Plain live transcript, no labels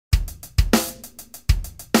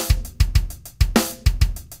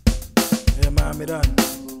Yeah, me done.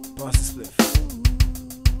 Pass the spliff.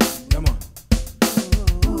 Yeah, man.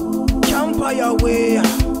 KAMPIRE way.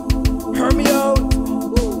 Hear me out.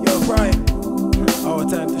 Yo, Prime. Our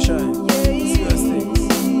time to shine. Serious things.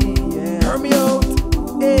 Hear me out.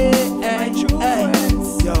 My true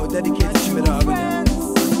friends. Yo, dedicated to me, dog. My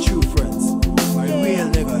true friends. My real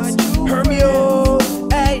niggas. Hear me out.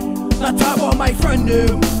 Hey, not talk about my friend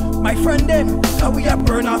them. My friend them, how we a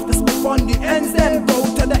burn off the spit on the ends them.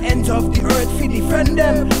 Go to the ends of the earth fi defend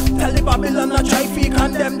them. Tell the Babylon not try fi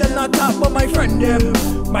condemn them. Not talk about my friend them.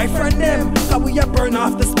 My friend them, how we a burn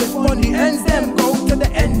off the spit on the ends them. Go to the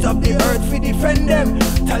ends of the earth fi defend them.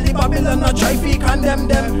 Tell the Babylon not try fi condemn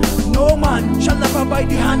them. No man shall never bite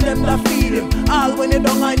the hand them that feed him. All when you're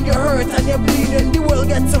down and you're hurt and you're bleeding, the world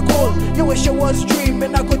gets so cold. You wish you was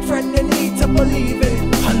dreaming. A good friend you need to believe it.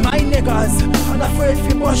 And my niggas, I'm afraid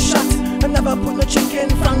fi bust shot. I never put no chicken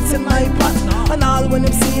franks in my pot. And all when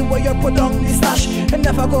them see where you put on the stash, and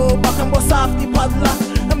never go back and bust off the padlock.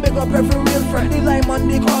 And big up every real friend, the lime on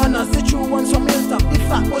the corners, the true ones from Hilltop, the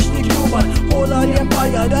fat push the Cuban, whole of the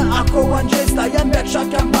empire, the Akko and J-Star and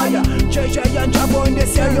Beckshot KAMPIRE. JJ and Jabo in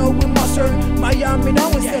this year, yo, we must earn Miami, now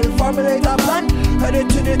we still formulate a plan. Headed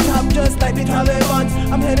to the top just like the Taliban.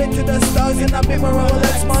 I'm headed to the stars in a big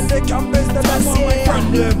Rolex, man. The camp is the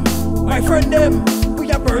best. My friend them,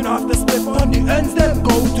 we a burn off the split on the ends them.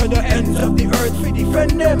 Go to the ends of the earth fi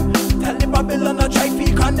defend them. Tell the Babylon not try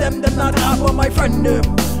fi condemn them. Not half of my friend them.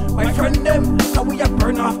 My friend them, how we a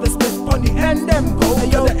burn off the split on the end them. Go to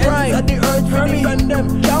the ends of the earth fi defend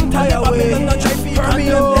them. KAMPIRE way. Babylon not try fi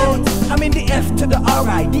condemn them. I'm in the F to the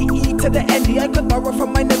R-I, the E to the N. I could borrow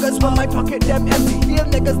from my niggas when my pocket them empty. Real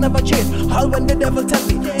niggas never change, all when the devil tell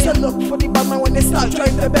me. So look for the bad man when they start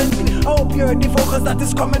drive the Bentley. I hope you're the focus that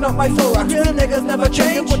is coming up my thorax. Real niggas never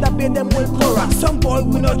change, you could have paid them with Clorox. Some boy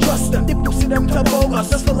we not trust them, they pussy them to bogus.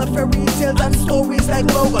 Just full of fairy tales and stories like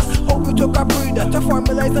logos. Hope you took a breather to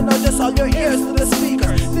formalize and not just all your ears to the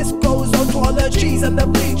speakers. This goes out to all the G's and the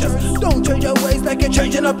bleachers. Don't change your ways like you're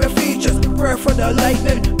changing up your features. Pray for the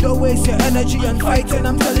lightning, don't waste your energy on fighting.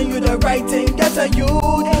 I'm telling you the right thing. Get a youth,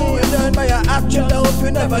 you learn by your action. I hope you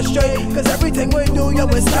never stray, cause everything we do, you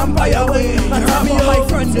is KAMPIRE way. And tell me my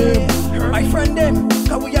friend them, my friend them,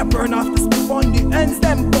 how we a burn off the spit on the ends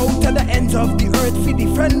them. Go to the ends of the earth fi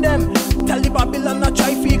defend them. Tell the Babylon not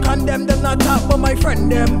try fi condemn them. Not talk but my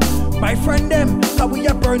friend them. My friend them, how we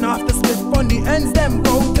a burn off the split on the ends them.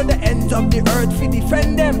 Go to the ends of the earth fi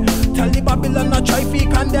defend them. Tell the Babylon not try fi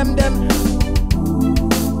condemn them.